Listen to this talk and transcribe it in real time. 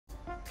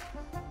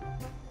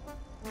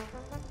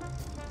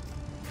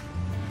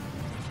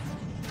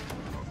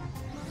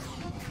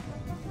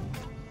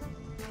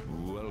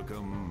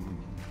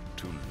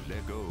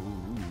Lego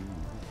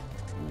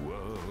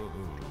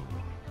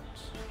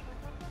worlds.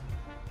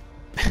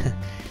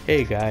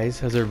 Hey guys,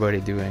 how's everybody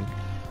doing?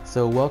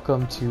 So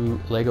welcome to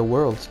Lego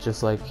Worlds,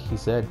 just like he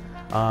said.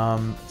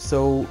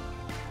 So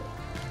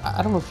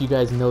I don't know if you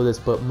guys know this,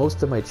 but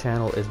most of my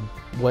channel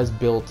was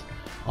built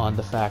on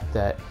the fact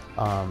that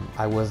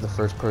I was the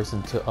first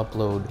person to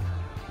upload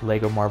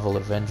Lego Marvel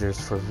Avengers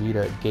for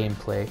Vita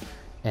gameplay,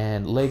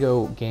 and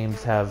Lego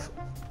games have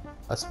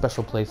a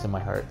special place in my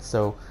heart.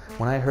 So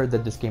when I heard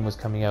that this game was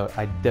coming out,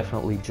 I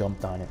definitely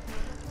jumped on it.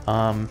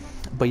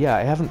 But yeah,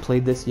 I haven't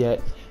played this yet.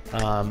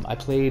 I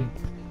played,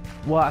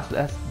 well,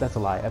 that's a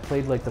lie. I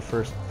played like the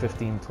first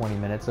 15-20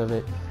 minutes of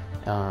it,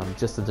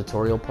 just the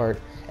tutorial part,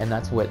 and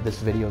that's what this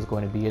video is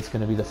going to be. It's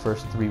going to be the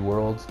first 3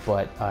 worlds,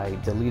 but I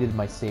deleted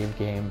my save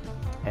game,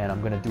 and I'm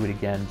going to do it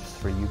again just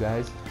for you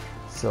guys.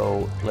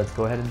 So let's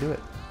go ahead and do it.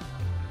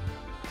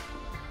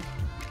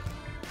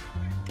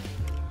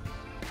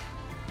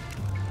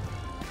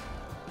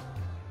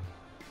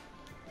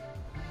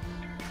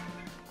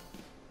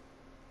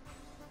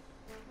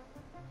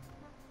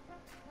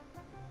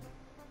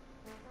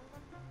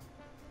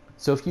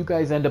 So if you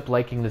guys end up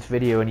liking this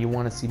video and you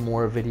want to see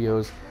more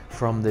videos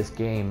from this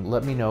game,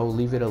 let me know,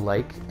 leave it a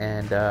like,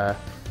 and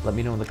let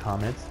me know in the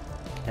comments,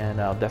 and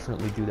I'll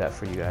definitely do that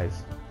for you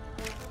guys.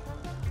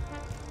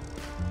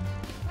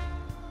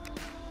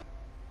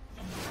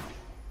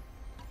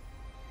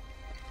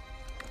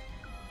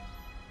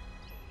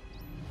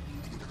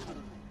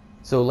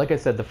 So like I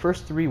said, the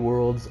first 3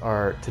 worlds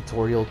are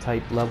tutorial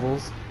type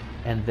levels,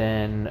 and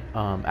then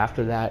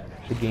after that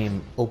the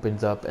game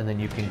opens up, and then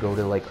you can go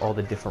to like all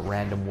the different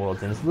random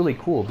worlds, and it's really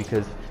cool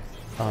because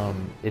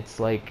it's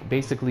like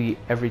basically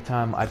every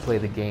time I play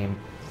the game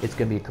it's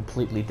gonna be a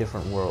completely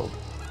different world.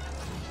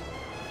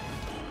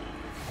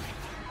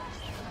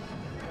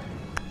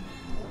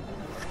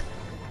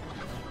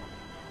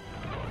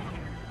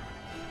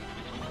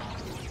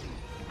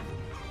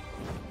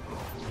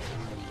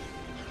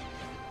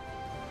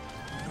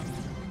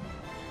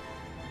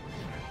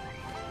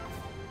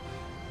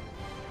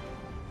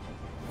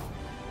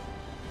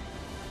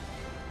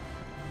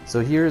 So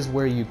here's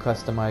where you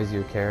customize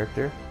your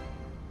character.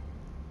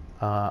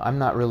 I'm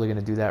not really going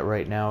to do that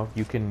right now.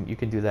 You can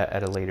do that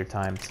at a later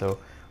time. So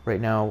right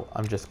now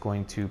I'm just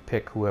going to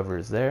pick whoever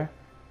is there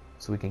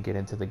so we can get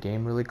into the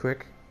game really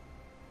quick.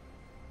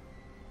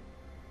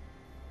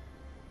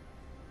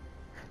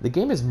 The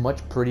game is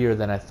much prettier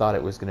than I thought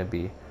it was going to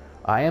be.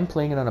 I am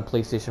playing it on a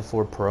PlayStation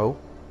 4 Pro,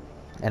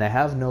 and I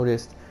have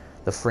noticed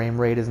the frame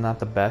rate is not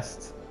the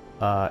best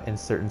in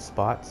certain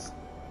spots.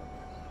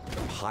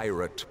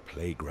 Pirate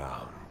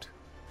Playground.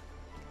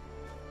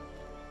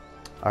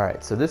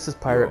 Alright, so this is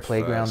Pirate Your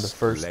Playground, the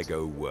first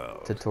Lego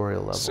world.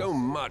 tutorial level. So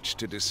much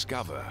to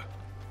discover,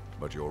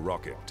 but your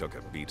rocket took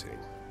a beating.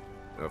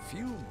 A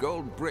few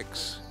gold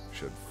bricks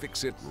should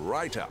fix it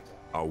right up.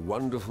 A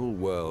wonderful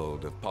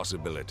world of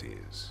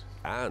possibilities.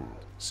 And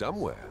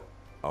somewhere,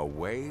 a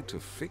way to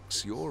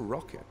fix your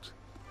rocket.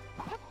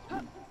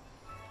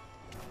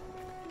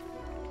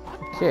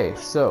 Okay,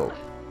 so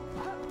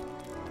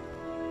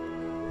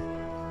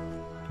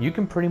you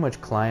can pretty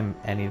much climb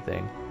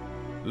anything.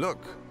 Look,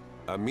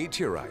 a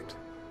meteorite.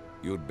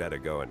 You'd better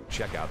go and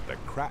check out the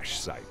crash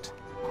site.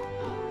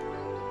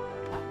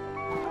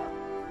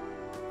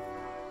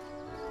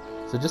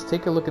 So just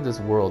take a look at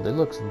this world. It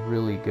looks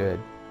really good.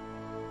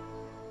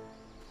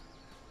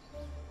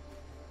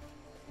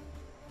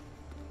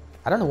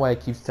 I don't know why it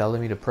keeps telling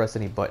me to press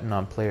any button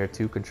on player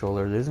 2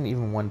 controller. There isn't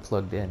even one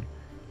plugged in.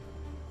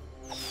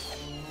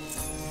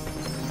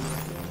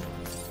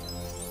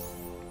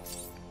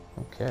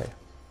 Okay.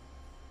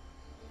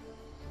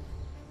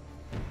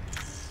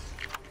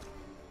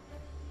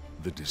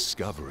 The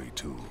Discovery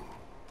Tool.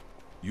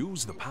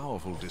 Use the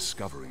powerful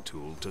Discovery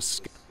Tool to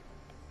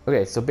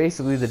Okay, so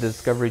basically the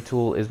Discovery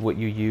Tool is what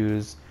you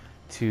use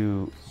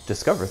to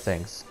discover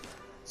things.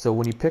 So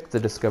when you pick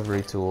the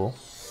Discovery Tool,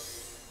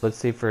 let's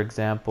say for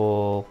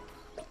example,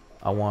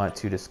 I want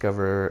to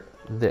discover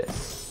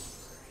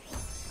this.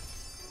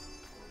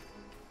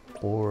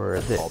 Or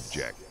this.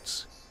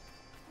 Objects.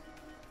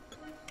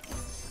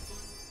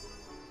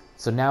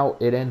 So now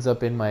it ends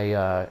up in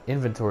my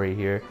inventory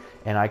here,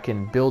 and I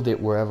can build it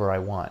wherever I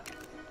want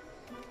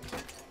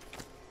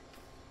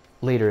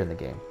later in the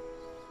game.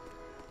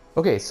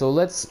 Okay, so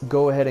let's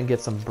go ahead and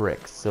get some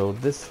bricks. So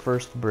this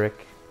first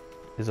brick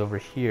is over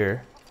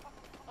here,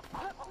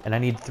 and I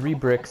need 3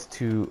 bricks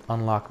to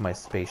unlock my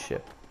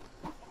spaceship.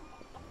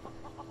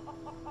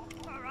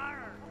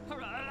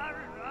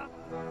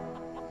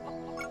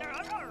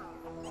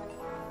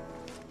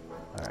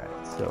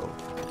 Alright, so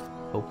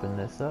open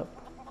this up.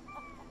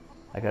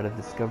 I gotta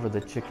discover the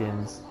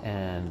chickens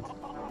and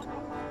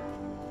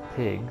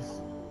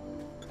pigs,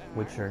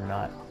 which are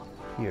not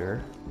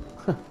here.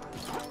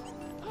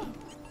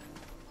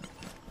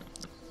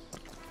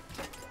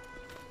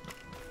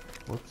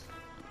 Whoops.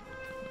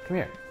 Come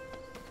here.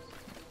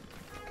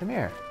 Come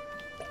here.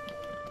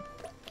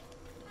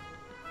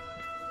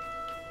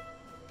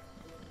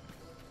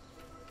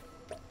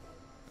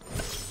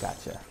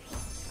 Gotcha.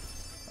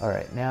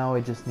 Alright, now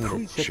I just need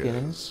a chicken.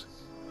 Creatures.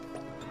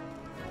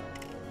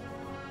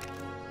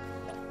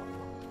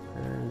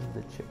 Where's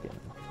the chicken?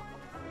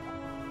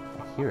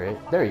 I hear it.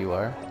 There you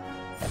are.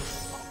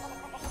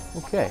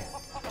 Okay.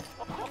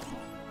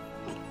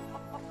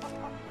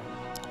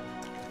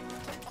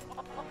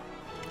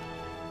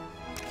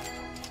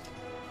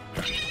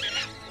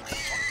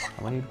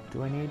 How many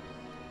do I need?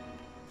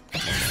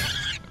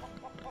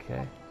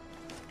 Okay.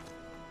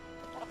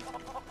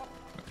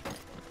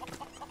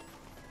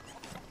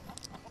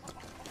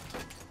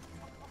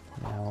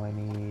 Now I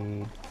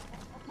need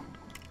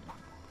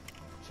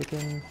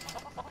chicken.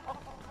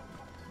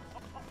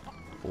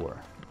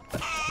 4.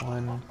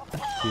 1,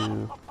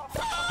 2,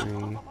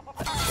 3,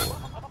 4.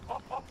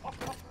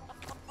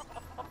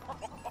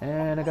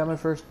 And I got my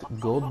first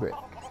gold brick.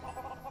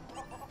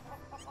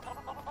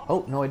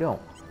 Oh, no I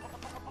don't.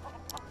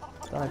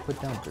 Thought I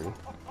put down 3.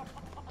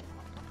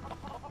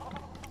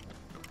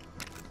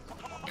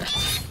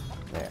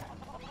 There.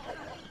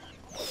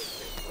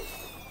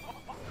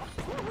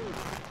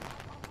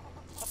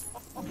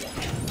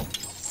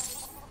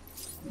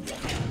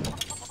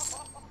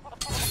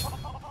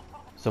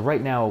 So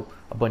right now,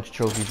 a bunch of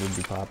trophies would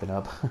be popping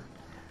up.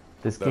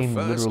 This game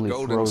literally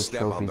throws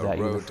trophies at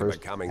you the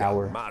first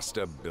hour. A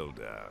master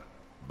builder.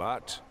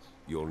 But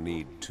you'll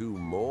need 2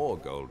 more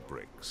gold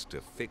bricks to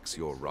fix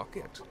your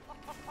rocket.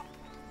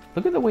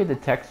 Look at the way the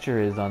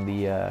texture is on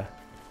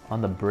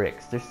the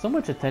bricks. There's so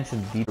much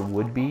attention to detail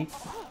would be,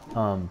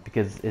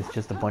 because it's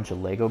just a bunch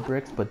of Lego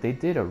bricks, but they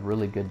did a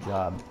really good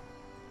job.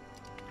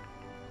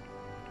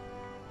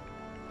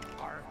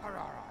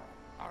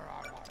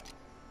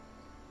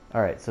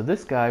 Alright, so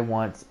this guy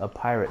wants a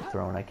pirate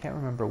throne. I can't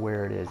remember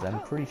where it is.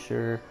 I'm pretty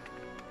sure...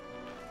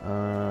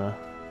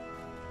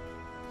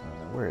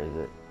 where is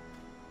it?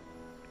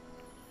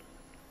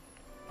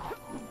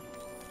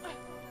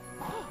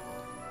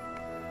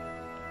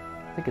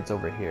 I think it's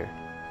over here.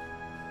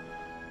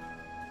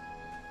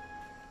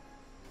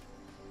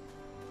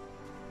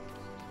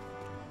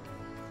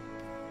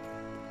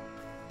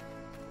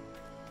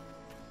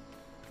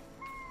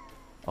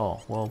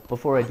 Oh, well,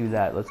 before I do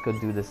that, let's go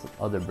do this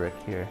other brick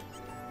here.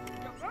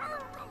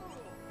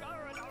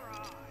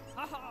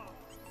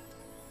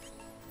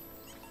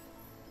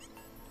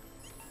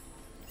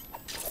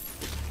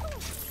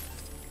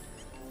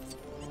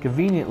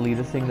 Conveniently,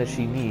 the thing that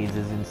she needs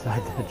is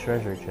inside the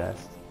treasure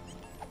chest.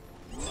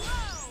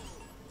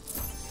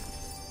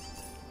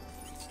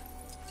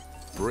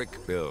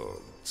 Brick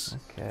builds.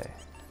 Okay.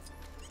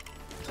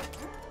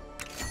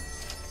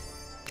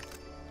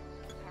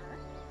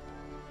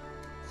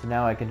 So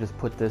now I can just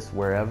put this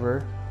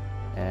wherever,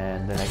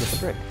 and then I get the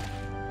brick.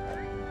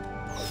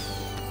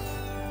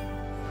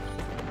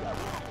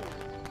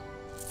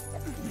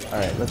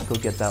 Alright, let's go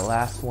get that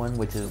last one,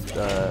 which is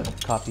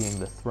copying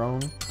the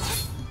throne.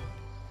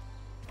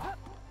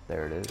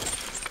 There it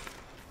is.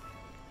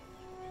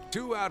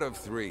 2 out of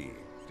 3.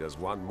 Just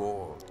 1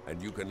 more,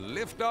 and you can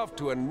lift off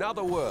to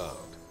another world.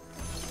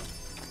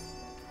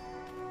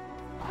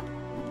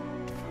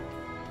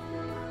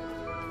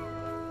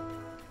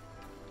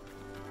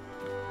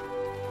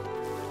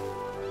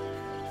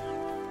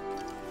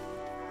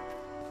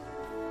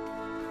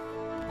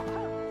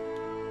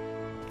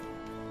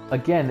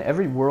 Again,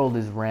 every world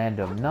is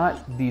random.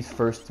 Not these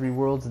first 3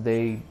 worlds,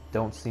 they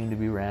don't seem to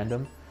be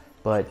random,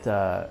 but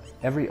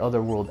every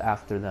other world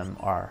after them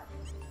are.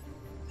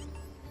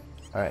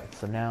 Alright,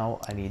 so now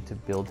I need to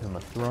build him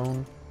a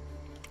throne.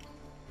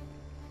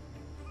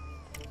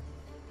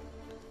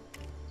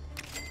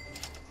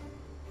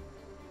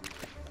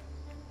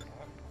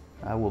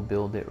 I will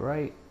build it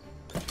right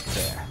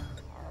there.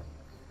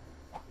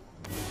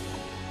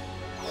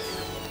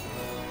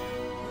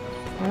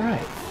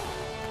 Alright.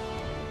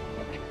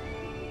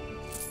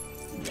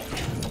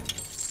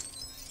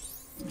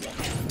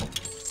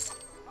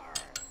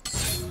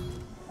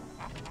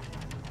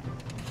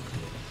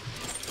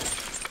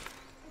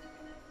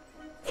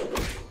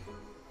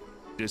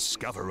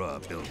 Discoverer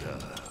builder.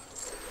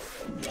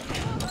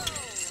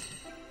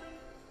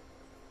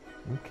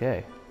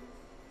 Okay.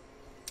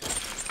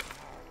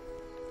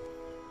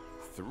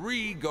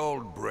 3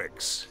 gold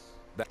bricks.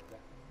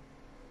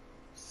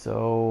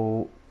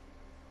 So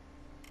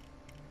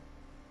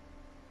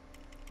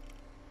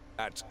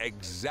That's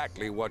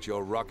exactly what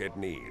your rocket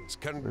needs.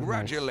 where's my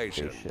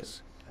Congratulations. spaceship?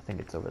 I think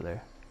it's over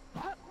there.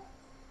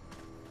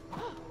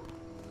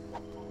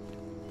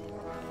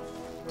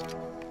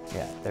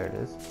 Yeah, there it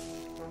is.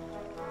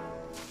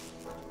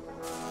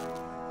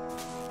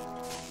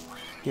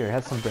 Here,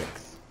 have some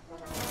bricks.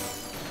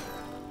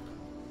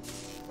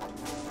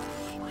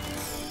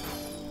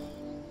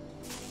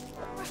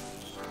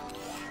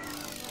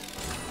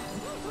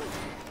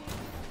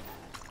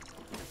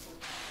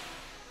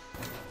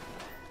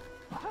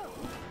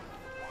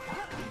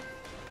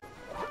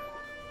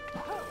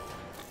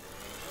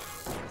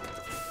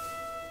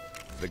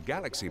 The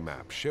galaxy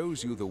map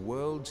shows you the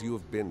worlds you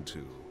have been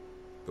to,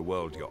 the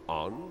world you're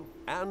on,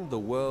 and the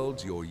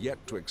worlds you're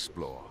yet to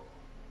explore.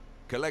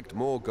 Collect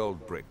more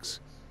gold bricks,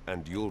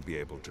 and you'll be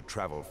able to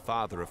travel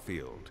farther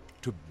afield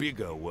to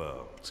bigger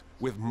worlds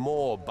with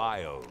more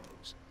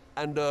biomes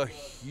and a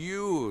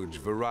huge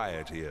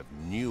variety of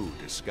new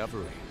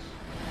discoveries.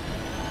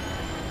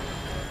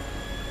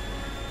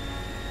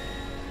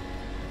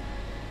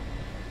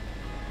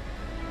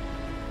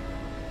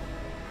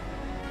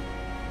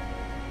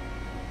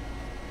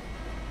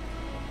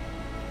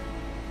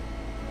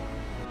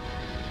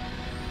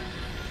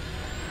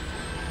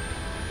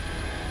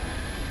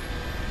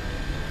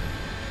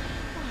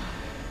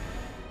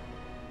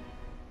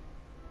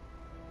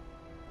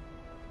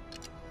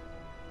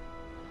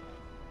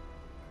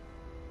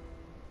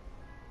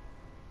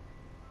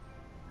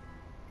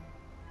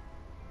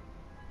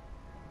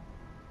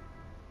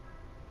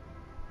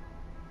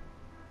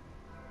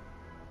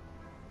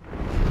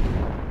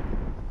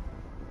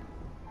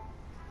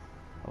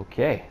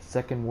 Okay,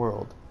 second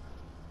world,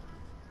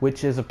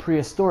 which is a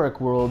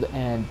prehistoric world,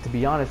 and to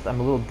be honest,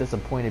 I'm a little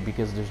disappointed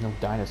because there's no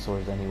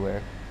dinosaurs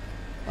anywhere.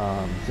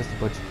 Just a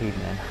bunch of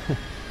cavemen.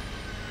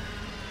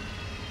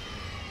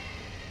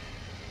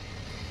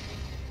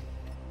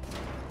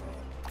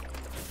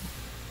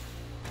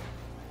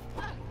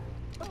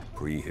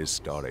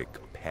 Prehistoric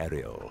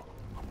peril.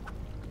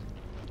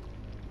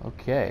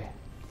 Okay.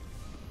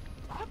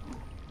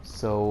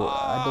 So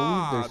I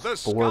believe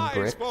there's 4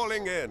 bricks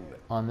falling in.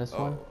 on this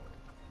one.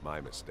 My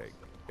mistake.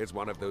 It's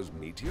one of those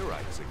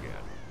meteorites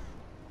again.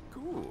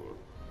 Cool.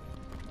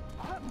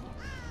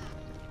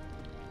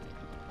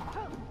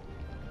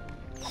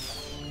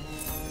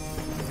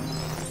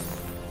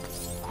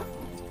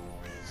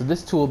 So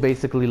this tool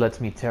basically lets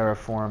me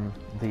terraform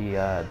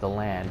the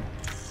land.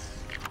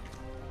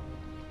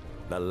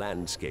 The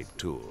landscape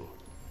tool.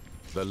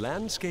 The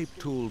landscape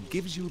tool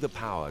gives you the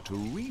power to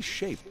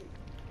reshape.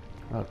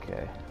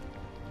 Okay.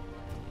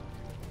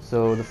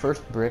 So the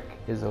first brick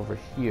is over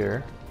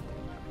here.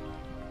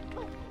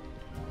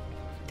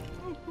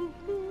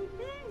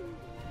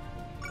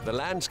 The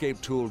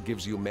landscape tool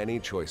gives you many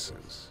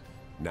choices.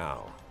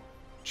 Now,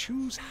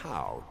 choose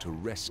how to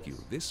rescue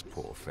this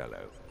poor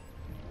fellow.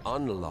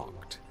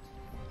 Unlocked.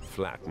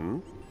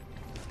 Flatten.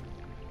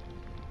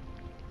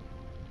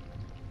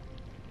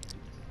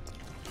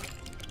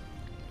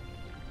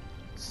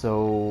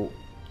 So,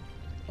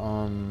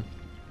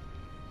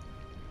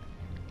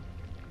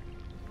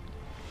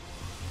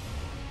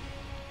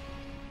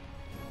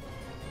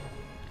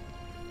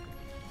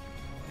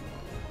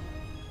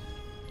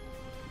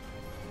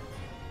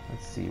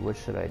 let's see, what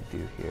should I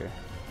do here?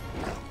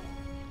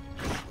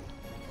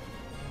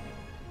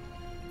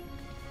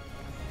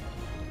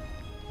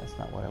 That's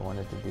not what I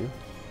wanted to do.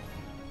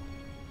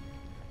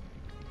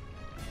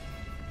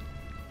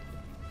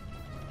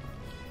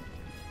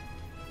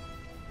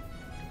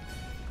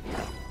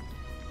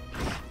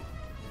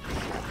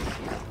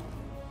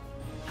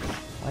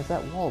 Why is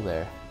that wall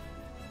there?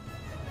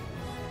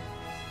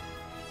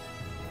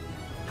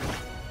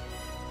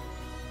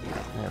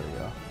 There we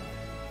go.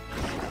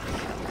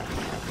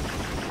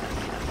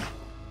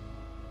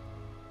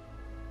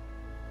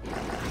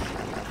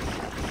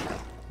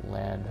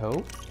 Land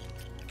hope.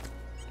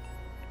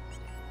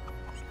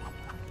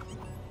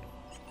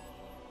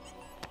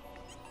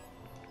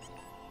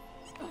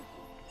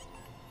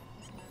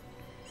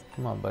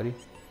 Come on, buddy.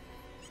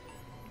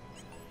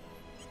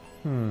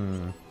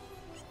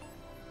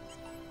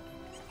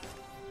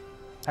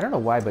 I don't know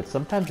why, but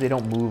sometimes they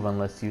don't move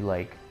unless you,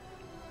 like,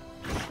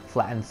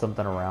 flatten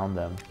something around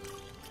them.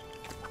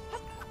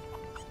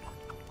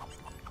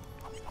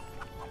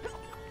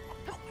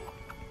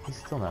 He's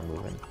still not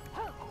moving.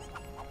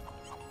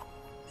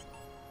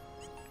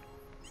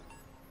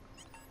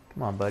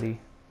 Come on, buddy.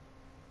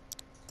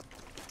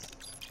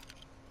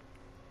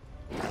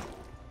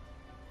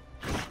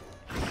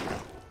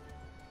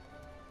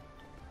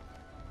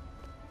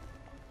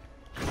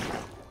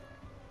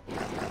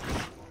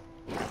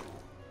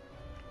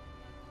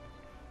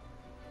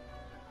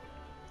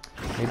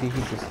 Maybe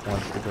he just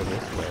wants to go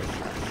this way.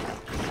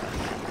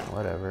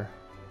 Whatever.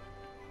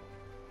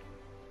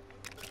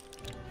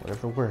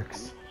 Whatever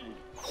works.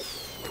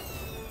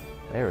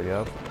 There we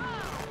go.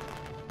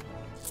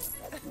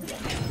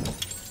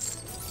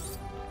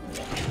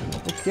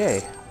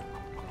 Okay.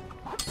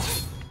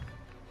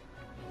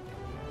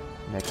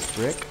 Next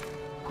brick.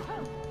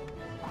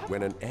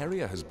 When an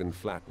area has been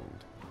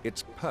flattened,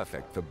 it's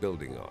perfect for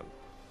building on.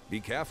 Be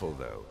careful,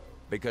 though,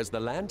 because the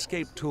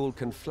landscape tool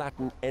can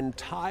flatten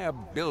entire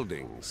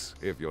buildings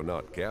if you're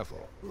not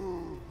careful.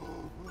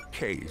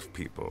 Cave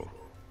people.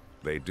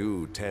 They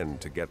do tend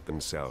to get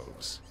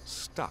themselves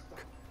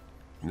stuck.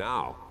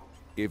 Now,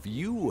 if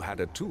you had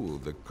a tool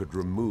that could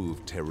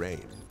remove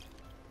terrain,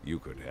 you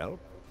could help.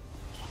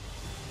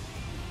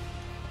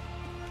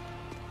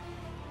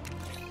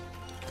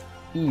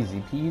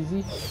 Easy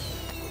peasy.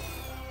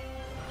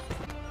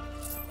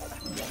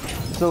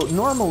 So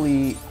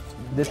normally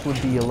this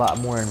would be a lot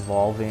more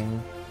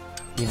involving,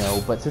 you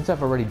know, but since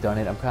I've already done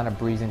it, I'm kind of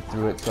breezing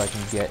through it so I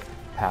can get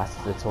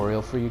past the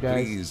tutorial for you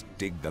guys. Please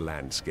dig the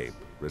landscape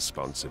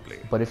responsibly.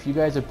 But if you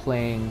guys are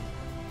playing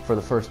for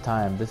the first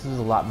time, this is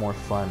a lot more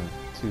fun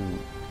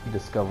to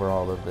discover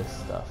all of this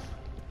stuff.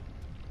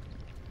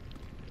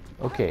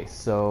 Okay,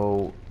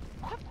 so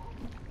I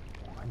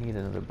need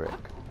another brick.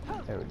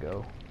 There we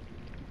go.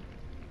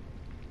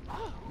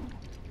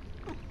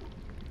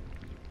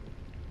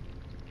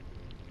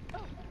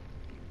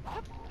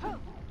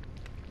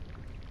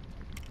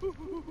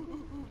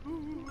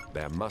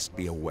 There must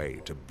be a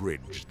way to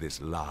bridge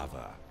this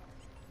lava.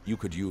 You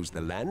could use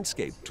the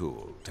landscape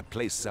tool to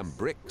place some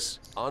bricks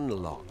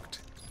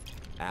unlocked.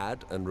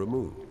 Add and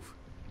remove.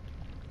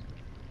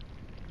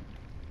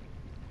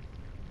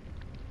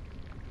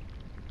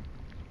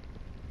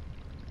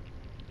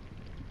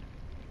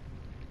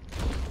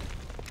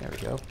 There we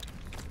go.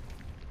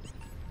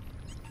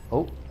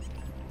 Oh.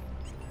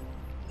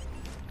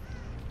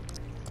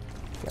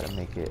 Gotta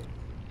make it.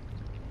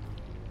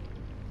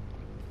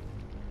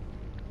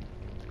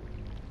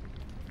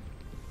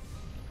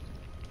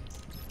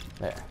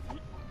 There.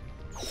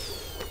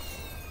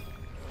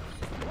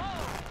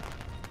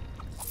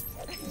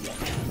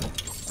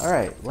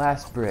 Alright,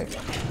 last brick.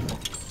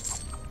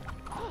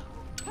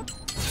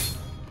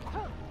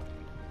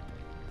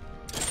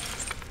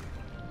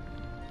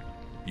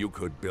 You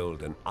could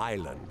build an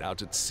island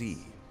out at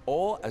sea,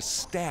 or a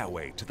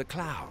stairway to the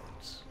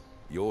clouds.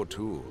 Your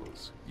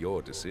tools,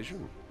 your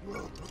decision.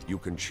 You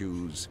can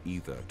choose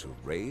either to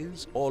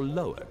raise or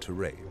lower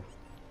terrain.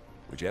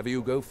 Whichever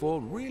you go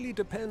for really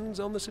depends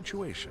on the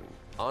situation.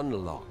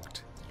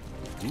 Unlocked.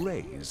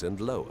 Raise and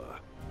lower.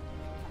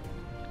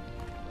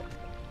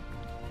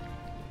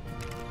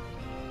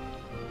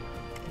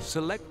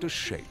 Select a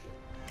shape.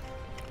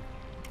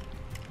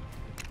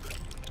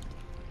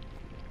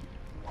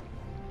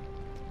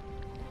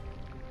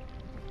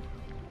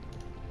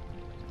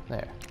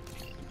 There.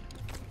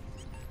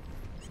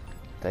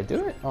 Did I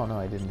do it? Oh no,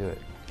 I didn't do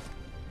it.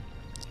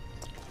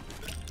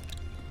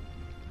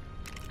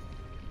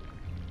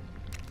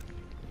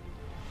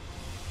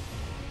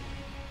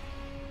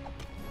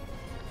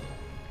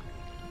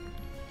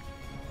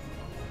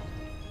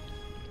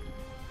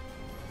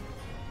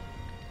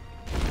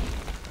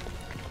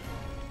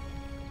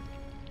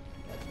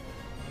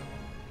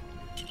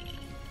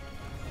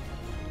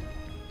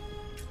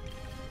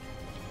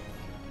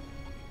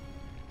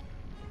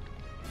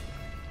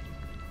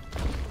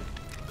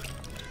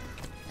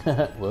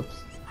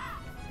 Whoops.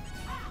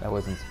 That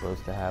wasn't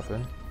supposed to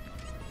happen.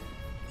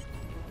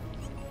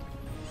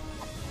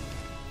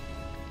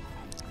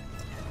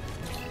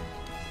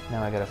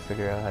 Now I gotta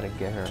figure out how to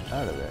get her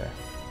out of there.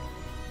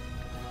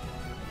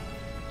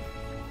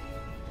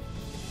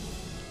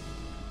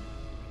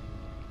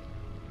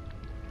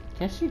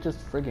 Can't she just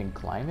friggin'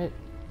 climb it?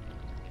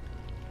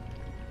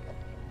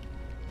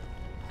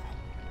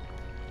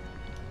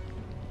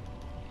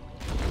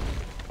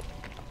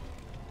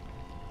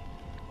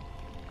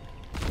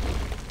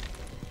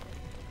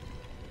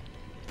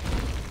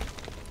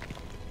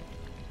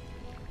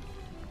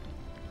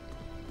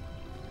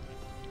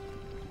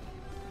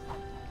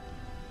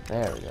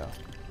 There we go.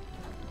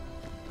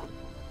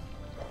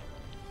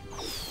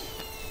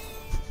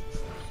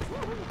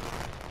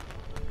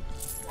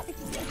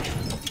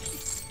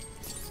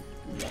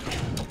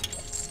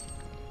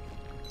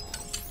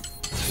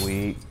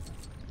 Sweet.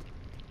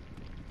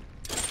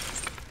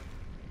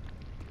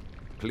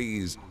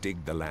 Please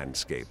dig the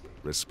landscape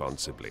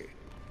responsibly.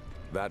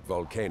 That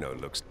volcano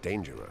looks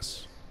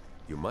dangerous.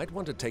 You might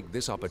want to take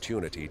this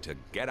opportunity to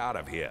get out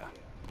of here.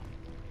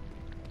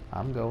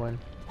 I'm going.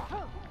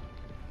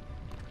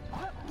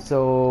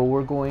 So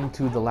we're going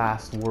to the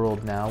last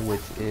world now,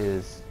 which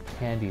is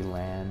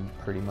Candyland,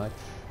 pretty much.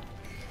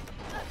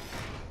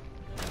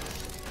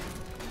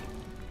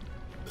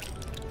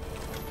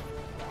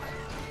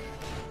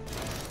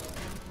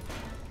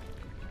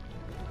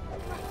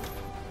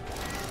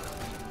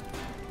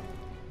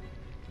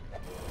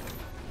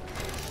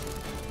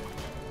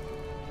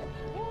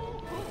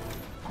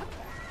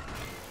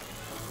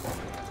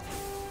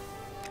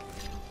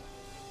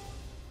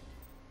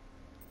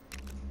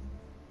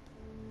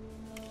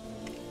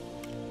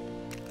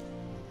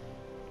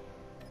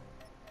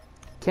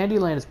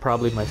 Candyland is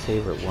probably my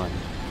favorite one.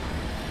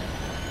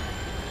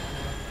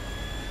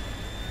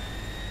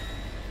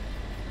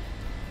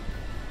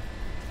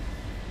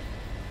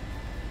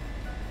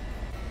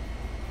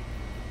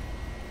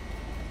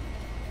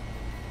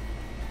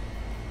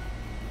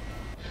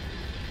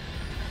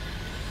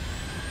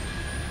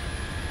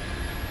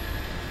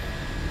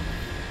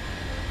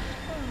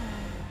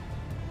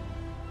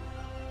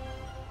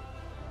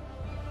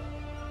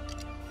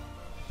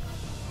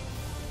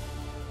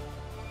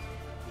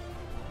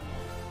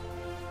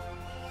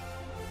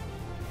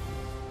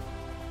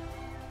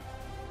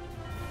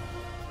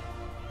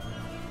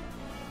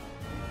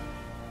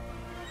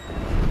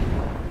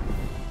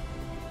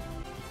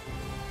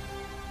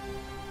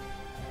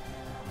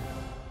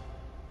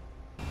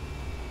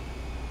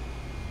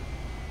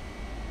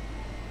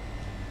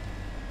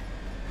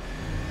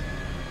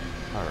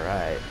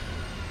 Alright.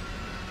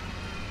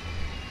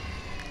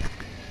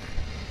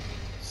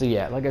 So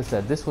yeah, like I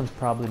said, this one's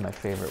probably my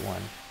favorite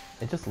one.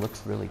 It just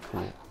looks really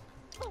cool.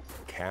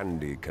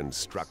 Candy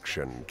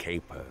construction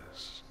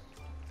capers.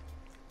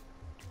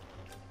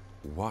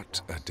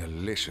 What a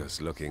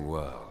delicious looking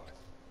world.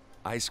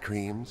 Ice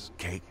creams,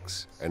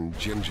 cakes, and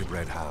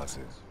gingerbread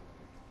houses.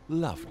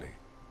 Lovely.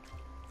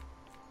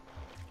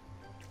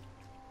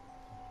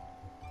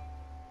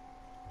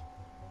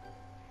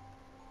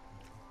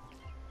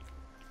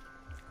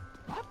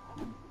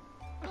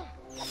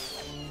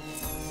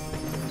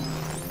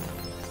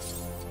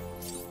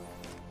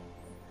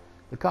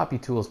 The copy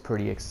tool is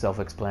pretty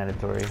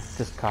self-explanatory.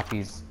 Just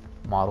copies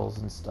models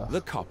and stuff.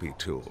 The copy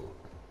tool.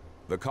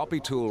 The copy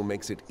tool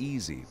makes it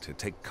easy to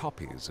take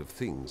copies of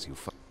things you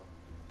find.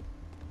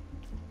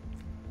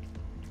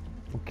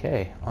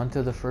 Okay,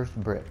 onto the first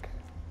brick.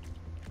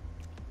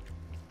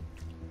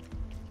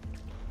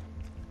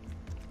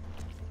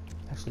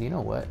 Actually, you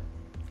know what?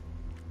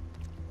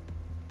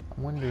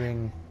 I'm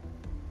wondering...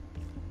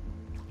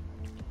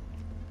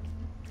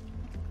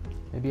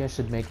 maybe I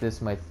should make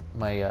this my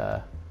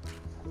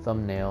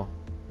thumbnail.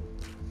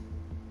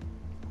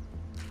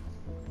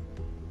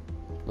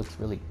 Looks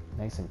really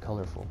nice and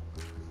colorful.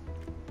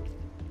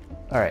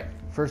 Alright,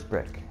 first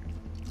brick.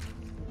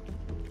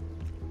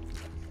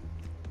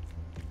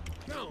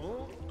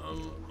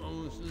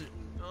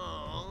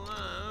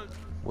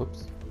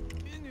 Whoops.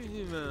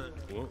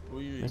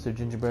 Mr.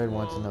 Gingerbread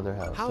wants another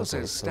house. Houses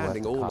Okay, so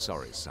standing we'll have all to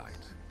sorry sight.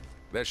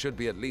 There should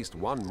be at least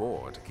one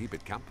more to keep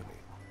it company.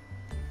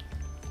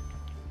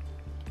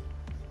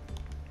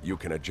 You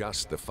can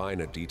adjust the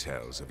finer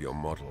details of your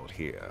model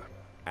here.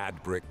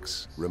 Add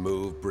bricks,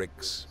 remove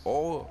bricks,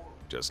 or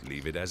just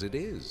leave it as it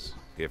is.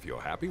 If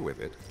you're happy with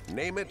it,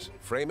 name it,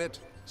 frame it,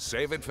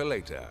 save it for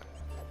later.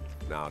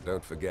 Now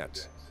don't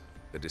forget,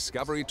 the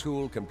Discovery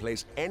tool can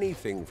place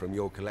anything from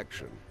your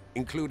collection,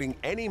 including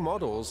any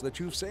models that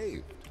you've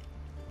saved.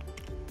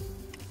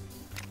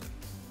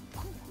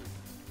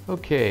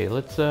 Okay,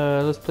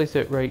 let's place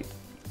it right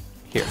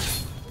here.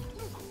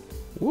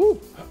 Woo!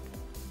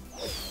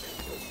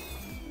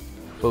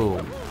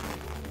 Boom.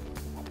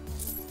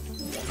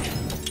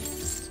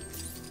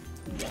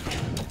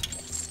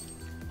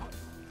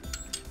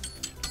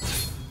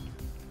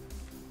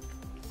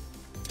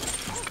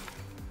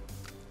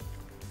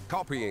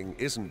 Copying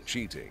isn't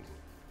cheating.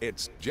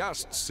 It's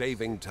just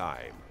saving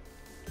time.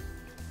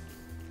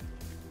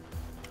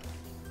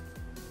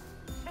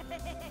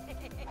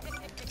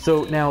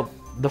 So now,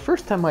 the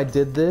first time I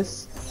did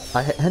this,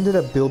 I ended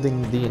up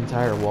building the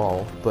entire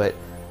wall, but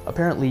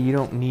apparently you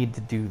don't need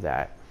to do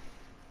that.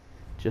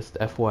 Just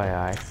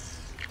FYI.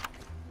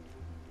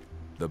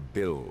 The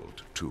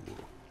build tool.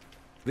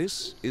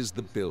 This is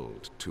the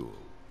build tool,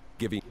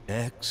 giving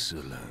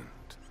excellent.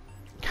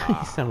 You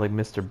sound like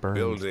Mr. Burns.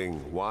 Building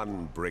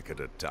one brick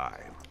at a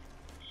time.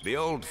 The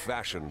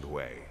old-fashioned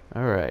way.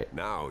 All right.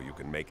 Now you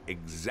can make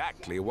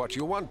exactly what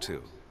you want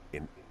to,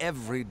 in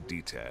every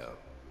detail.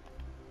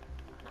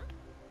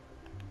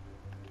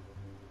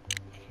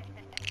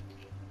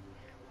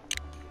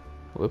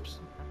 Whoops.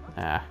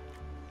 Ah,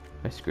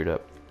 I screwed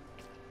up.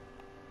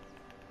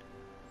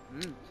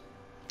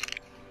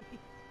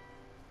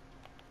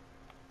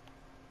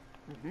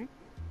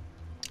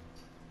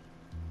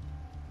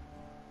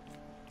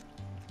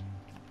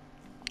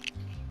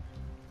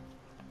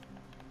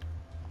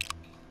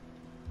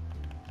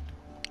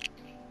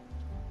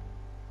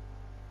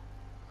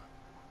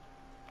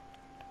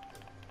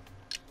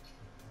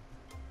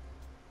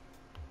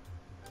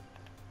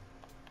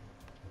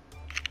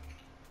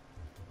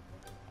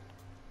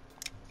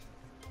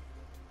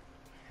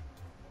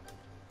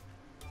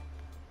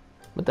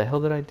 What the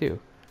hell did I do?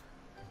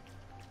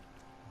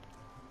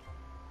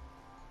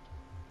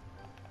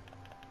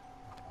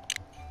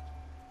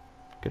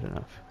 Good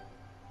enough.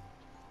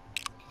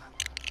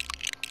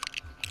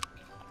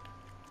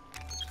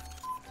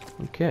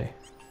 Okay.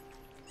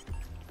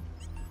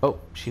 Oh,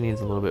 she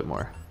needs a little bit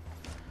more.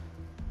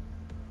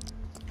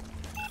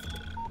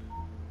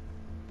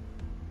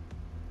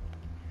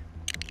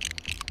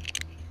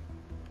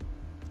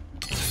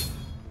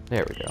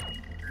 There we go.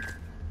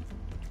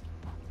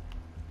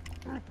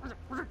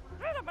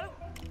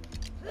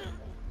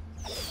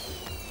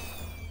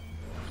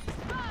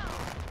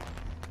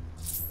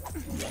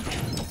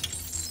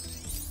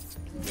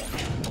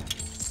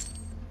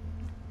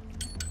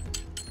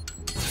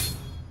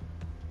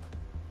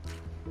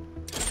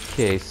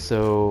 Okay,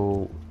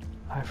 so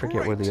I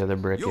forget where the other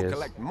brick You'll is.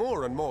 collect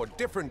more and more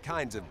different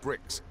kinds of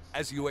bricks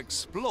as you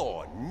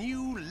explore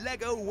new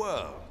Lego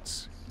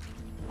worlds.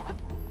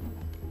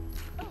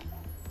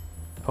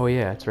 Oh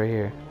yeah, it's right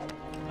here.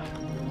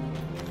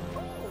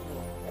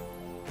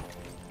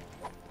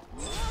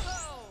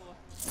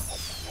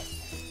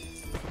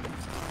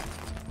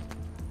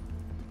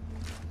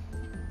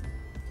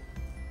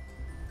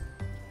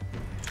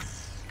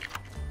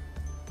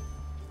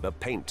 The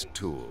paint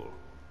tool.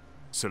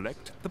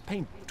 Select the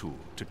paint tool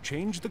to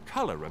change the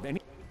color of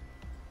any...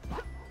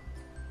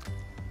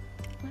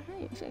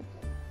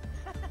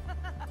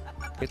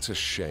 It's a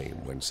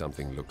shame when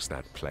something looks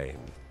that plain.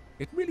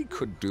 It really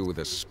could do with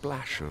a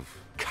splash of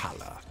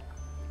color.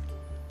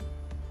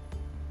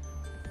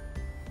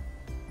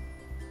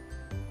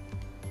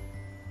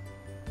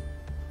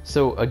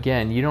 So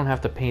again, you don't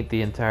have to paint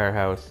the entire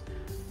house.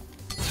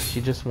 she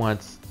just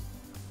wants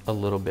a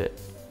little bit.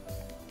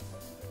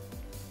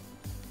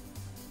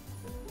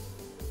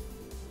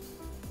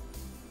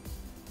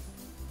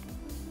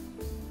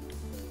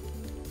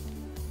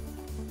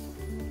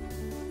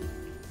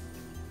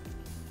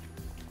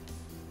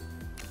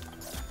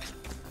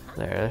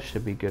 There, that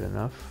should be good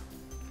enough.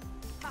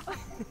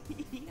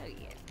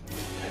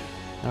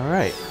 All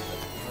right.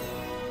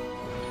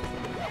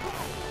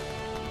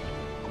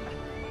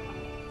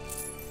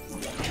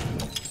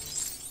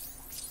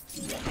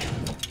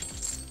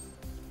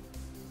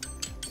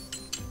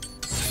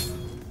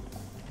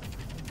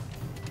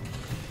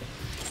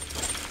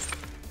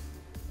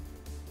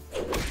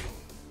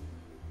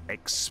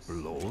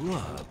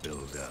 Explorer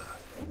builder.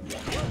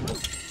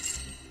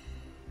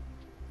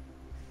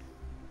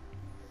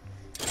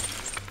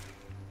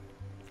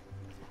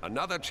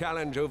 Another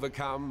challenge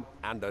overcome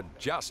and a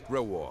just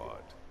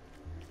reward.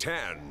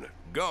 10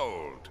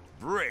 gold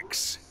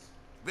bricks.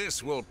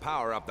 This will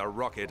power up the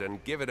rocket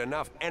and give it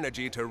enough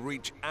energy to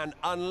reach an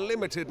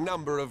unlimited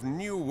number of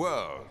new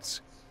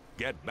worlds.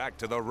 Get back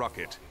to the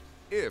rocket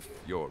if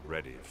you're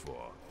ready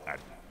for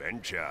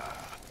adventure.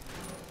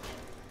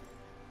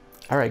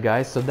 Alright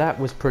guys, so that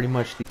was pretty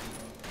much the...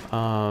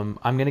 I'm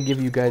going to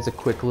give you guys a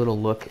quick little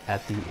look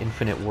at the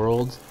infinite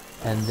worlds,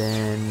 and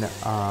then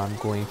I'm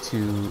going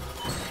to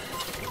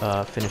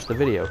finish the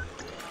video.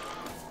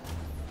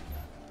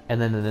 And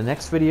then in the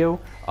next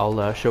video,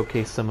 I'll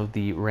showcase some of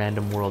the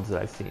random worlds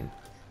that I've seen.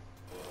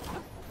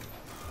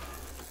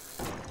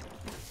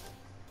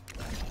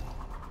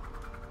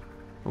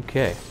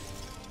 Okay.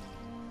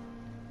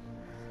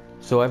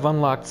 So I've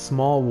unlocked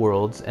small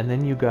worlds, and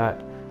then you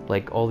got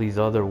like all these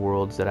other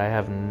worlds that I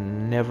have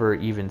never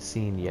even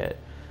seen yet.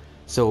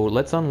 So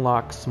let's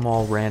unlock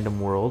small random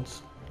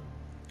worlds.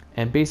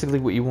 And basically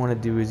what you want to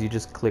do is you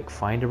just click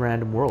find a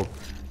random world,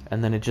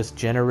 and then it just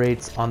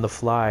generates on the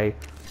fly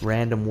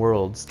random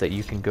worlds that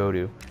you can go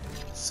to.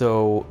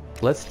 So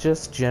let's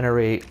just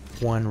generate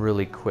one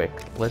really quick.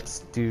 Let's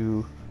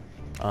do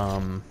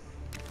I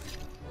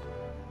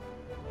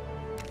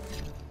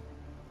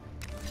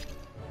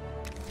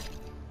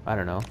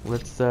don't know,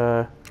 let's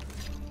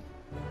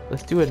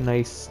do a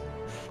nice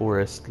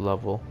forest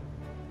level.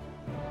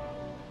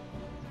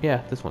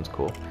 Yeah, this one's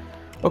cool.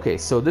 Okay,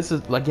 so this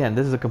is, again,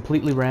 this is a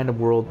completely random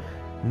world.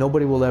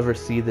 Nobody will ever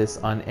see this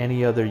on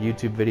any other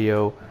YouTube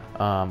video,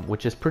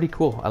 which is pretty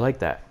cool. I like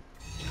that.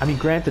 I mean,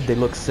 granted, they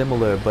look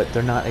similar, but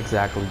they're not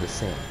exactly the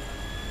same.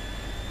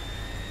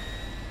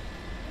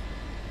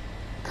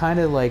 Kind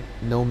of like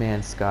No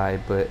Man's Sky,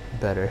 but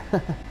better.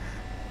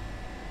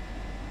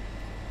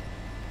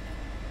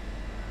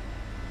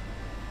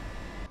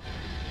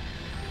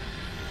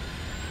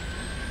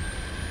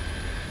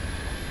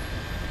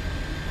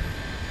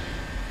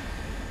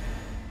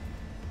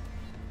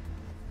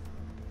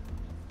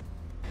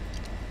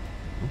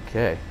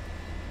 Okay.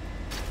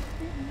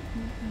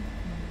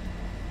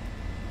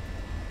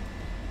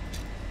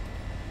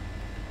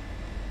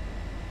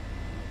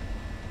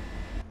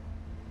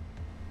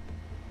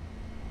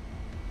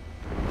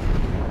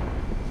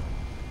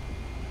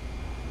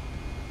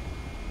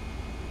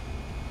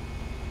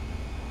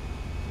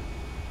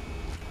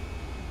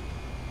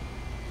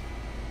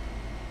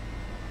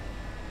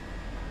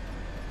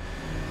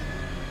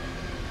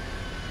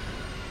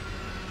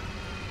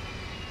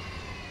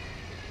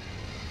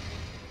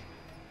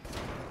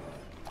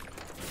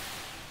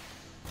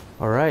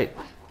 Alright,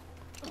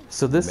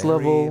 so this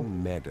level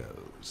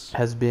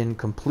has been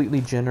completely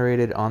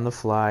generated on the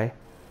fly,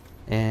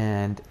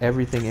 and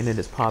everything in it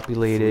is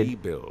populated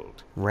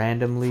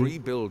randomly. Free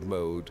build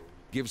mode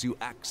gives you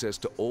access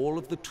to all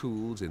of the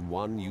tools in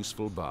one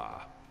useful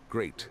bar.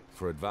 Great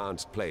for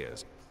advanced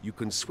players. You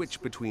can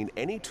switch between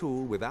any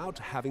tool without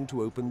having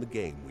to open the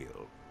game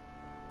wheel.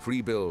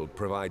 Free build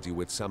provides you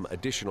with some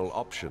additional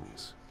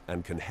options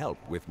and can help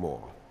with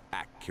more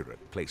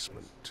accurate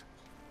placement.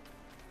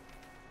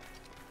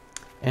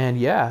 And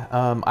yeah,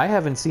 I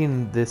haven't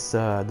seen this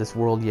this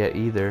world yet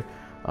either.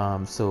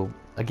 So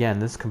again,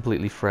 this is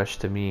completely fresh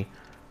to me.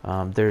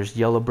 There's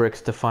yellow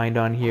bricks to find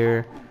on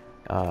here.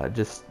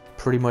 Just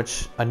pretty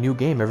much a new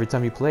game every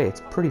time you play.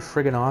 It's pretty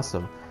friggin'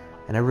 awesome,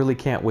 and I really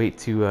can't wait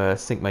to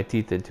sink my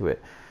teeth into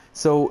it.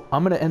 So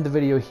I'm gonna end the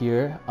video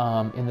here.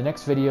 In the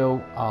next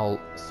video,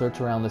 I'll search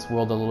around this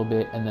world a little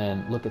bit and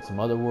then look at some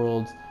other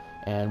worlds,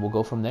 and we'll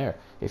go from there.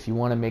 If you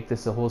want to make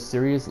this a whole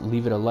series,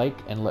 leave it a like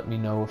and let me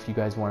know if you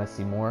guys want to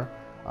see more.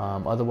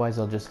 Otherwise,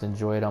 I'll just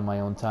enjoy it on my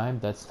own time.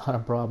 That's not a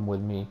problem with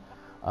me.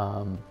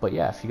 But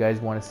yeah, if you guys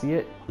want to see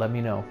it, let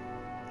me know.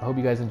 I hope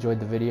you guys enjoyed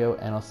the video,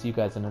 and I'll see you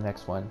guys in the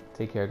next one.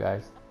 Take care,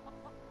 guys.